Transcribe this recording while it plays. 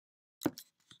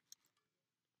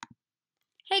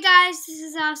Hey guys, this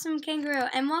is Awesome Kangaroo,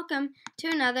 and welcome to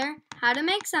another How to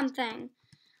Make Something.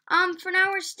 For now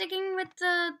we're sticking with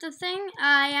the thing.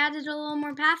 I added a little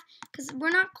more path, because we're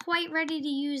not quite ready to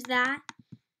use that.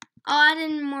 I'll add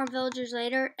in more villagers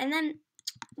later, and then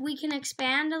we can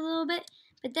expand a little bit,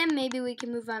 but then maybe we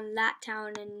can move on to that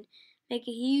town and make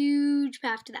a huge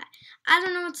path to that. I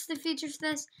don't know what's the future for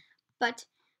this, but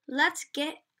let's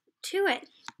get to it.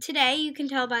 Today, you can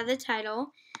tell by the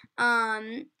title,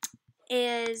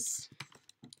 is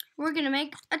we're gonna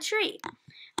make a tree.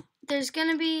 There's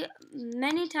gonna be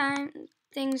many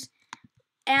things,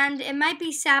 and it might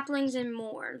be saplings and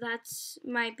more. That's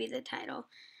might be the title.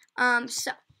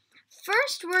 So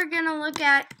first we're gonna look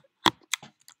at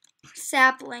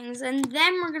saplings, and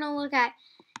then we're gonna look at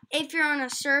if you're on a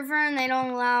server and they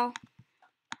don't allow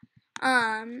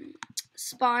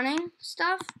spawning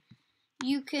stuff,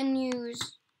 you can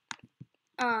use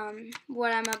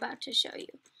what I'm about to show you.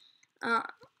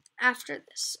 After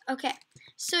this. Okay,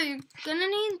 so you're gonna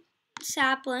need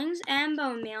saplings and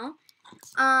bone meal.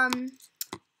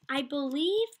 I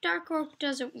believe dark oak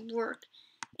doesn't work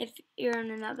if you're in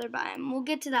another biome. We'll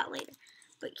get to that later.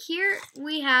 But here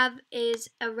we have is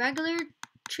a regular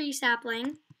tree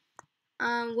sapling,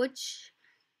 which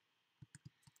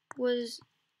was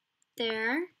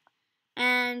there.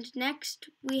 And next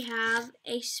we have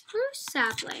a spruce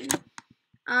sapling.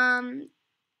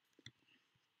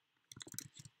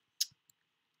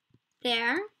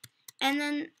 There. And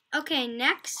then, okay,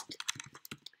 next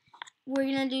we're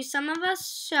going to do some of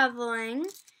us shoveling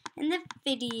in the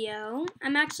video.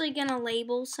 I'm actually going to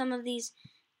label some of these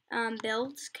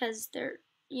builds because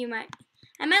I might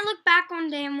look back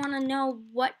one day and want to know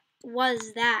what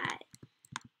was that.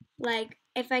 Like,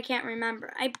 if I can't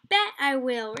remember. I bet I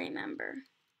will remember.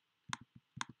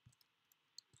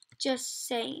 Just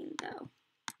saying, though.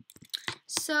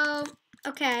 So,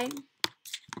 okay.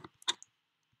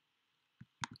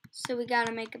 So we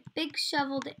gotta make a big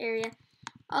shoveled area.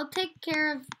 I'll take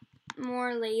care of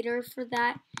more later for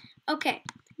that. Okay,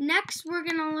 next we're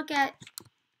gonna look at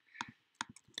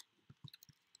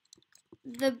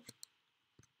the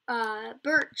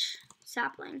birch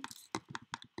sapling.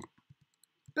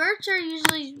 Birch are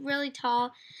usually really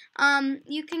tall.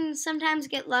 You can sometimes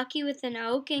get lucky with an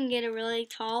oak and get a really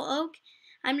tall oak.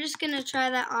 I'm just gonna try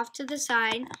that off to the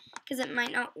side because it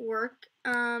might not work.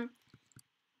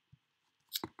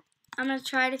 I'm going to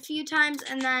try it a few times,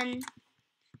 and then,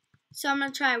 so I'm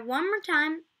going to try it one more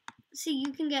time, so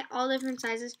you can get all different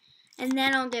sizes, and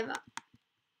then I'll give up.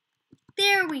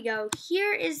 There we go.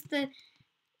 Here is the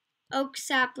oak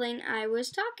sapling I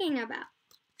was talking about.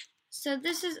 So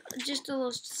this is just a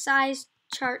little size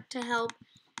chart to help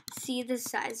see the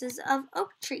sizes of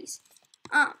oak trees.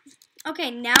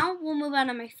 Okay, now we'll move on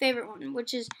to my favorite one,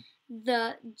 which is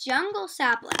the jungle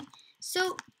sapling.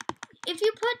 So if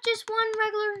you put just one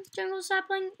regular jungle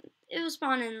sapling, it will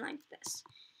spawn in like this.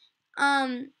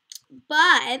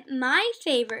 But my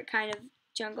favorite kind of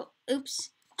jungle,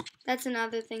 that's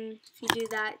another thing. If you do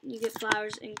that, you get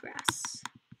flowers and grass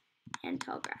and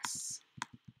tall grass.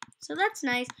 So that's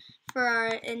nice for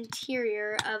our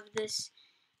interior of this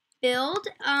build.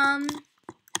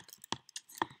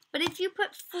 But if you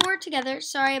put 4 together,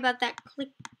 sorry about that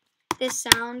this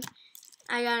sound.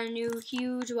 I got a new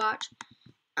huge watch.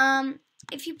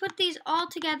 If you put these all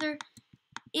together,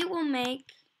 it will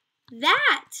make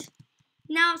that.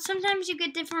 Now, sometimes you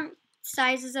get different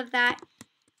sizes of that,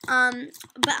 but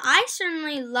I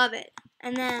certainly love it.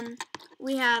 And then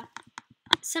we have,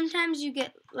 sometimes you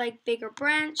get like bigger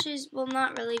branches. Well,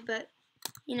 not really, but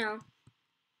you know.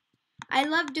 I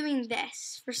love doing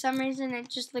this. For some reason, it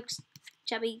just looks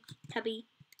chubby, tubby,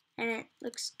 and it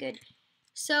looks good.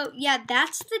 So, yeah,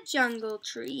 that's the jungle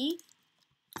tree.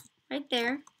 Right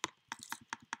there.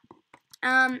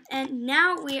 And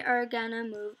now we are gonna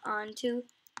move on to,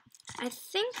 I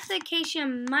think the acacia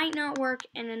might not work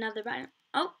in another biome.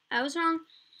 Oh, I was wrong.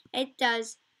 It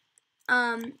does.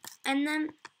 And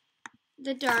then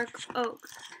the dark oak.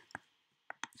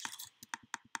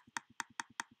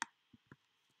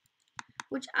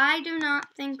 Which I do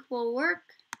not think will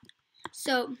work.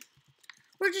 So,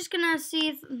 we're just gonna see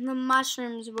if the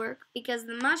mushrooms work, because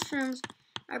the mushrooms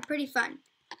are pretty fun.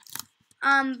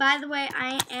 By the way,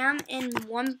 I am in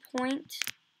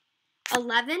 1.11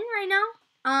 right now.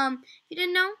 If you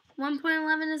didn't know,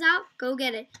 1.11 is out. Go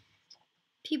get it.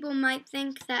 People might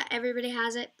think that everybody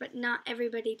has it, but not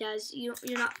everybody does. You're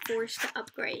not forced to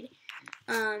upgrade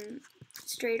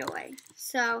straight away.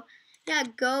 So, yeah,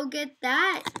 go get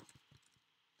that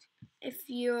if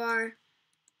you are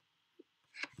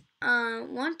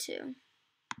want to.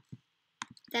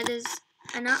 That is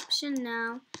an option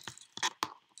now.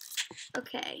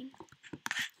 Okay.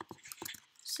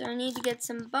 So I need to get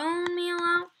some bone meal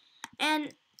out.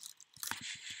 And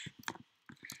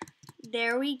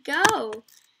there we go.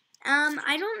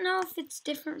 I don't know if it's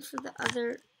different for the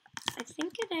other. I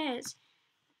think it is.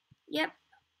 Yep.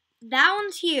 That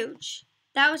one's huge.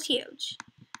 That was huge.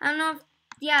 I don't know if,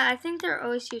 yeah, I think they're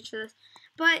always huge for this.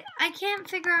 But I can't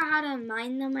figure out how to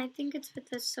mine them. I think it's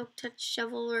with a Silk Touch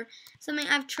shovel or something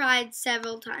I've tried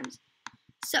several times.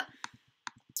 So,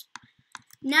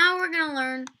 now we're going to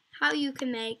learn how you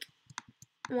can make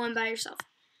one by yourself.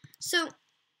 So,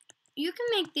 you can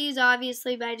make these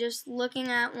obviously by just looking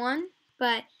at one,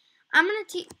 but I'm going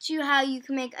to teach you how you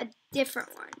can make a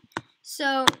different one.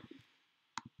 So,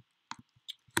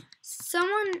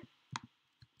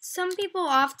 some people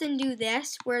often do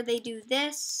this, where they do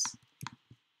this,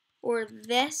 or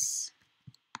this,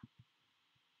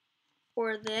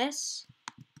 or this.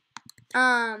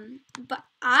 But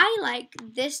I like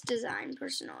this design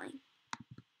personally.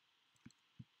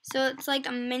 So it's like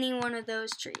a mini one of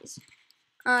those trees.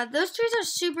 Those trees are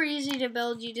super easy to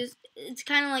build. It's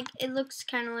kind of like, it looks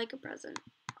kind of like a present,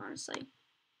 honestly.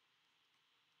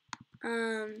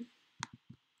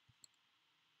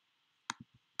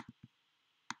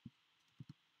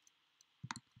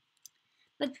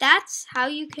 But that's how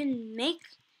you can make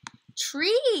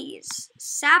trees,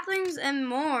 saplings, and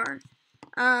more.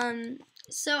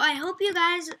 So I hope you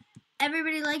guys,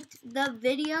 everybody liked the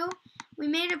video. We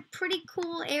made a pretty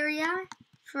cool area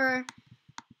for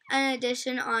an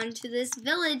addition onto this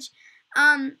village.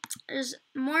 There's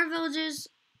more villages.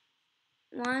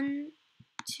 1,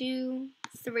 2,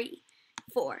 3,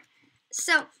 4.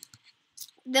 So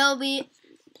there'll be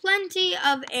plenty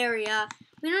of area.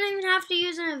 We don't even have to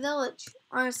use in a village.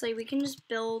 Honestly, we can just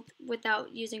build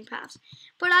without using paths.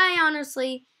 But I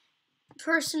honestly,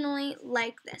 personally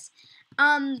like this.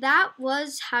 That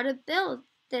was how to build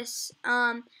this.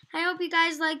 I hope you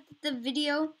guys liked the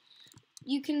video.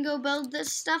 You can go build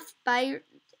this stuff by,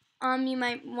 you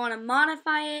might want to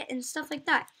modify it and stuff like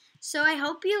that. So I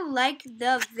hope you like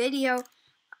the video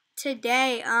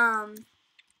today.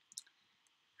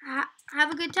 Have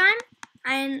a good time,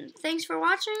 and thanks for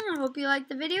watching. I hope you liked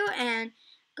the video, and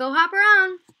go hop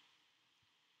around.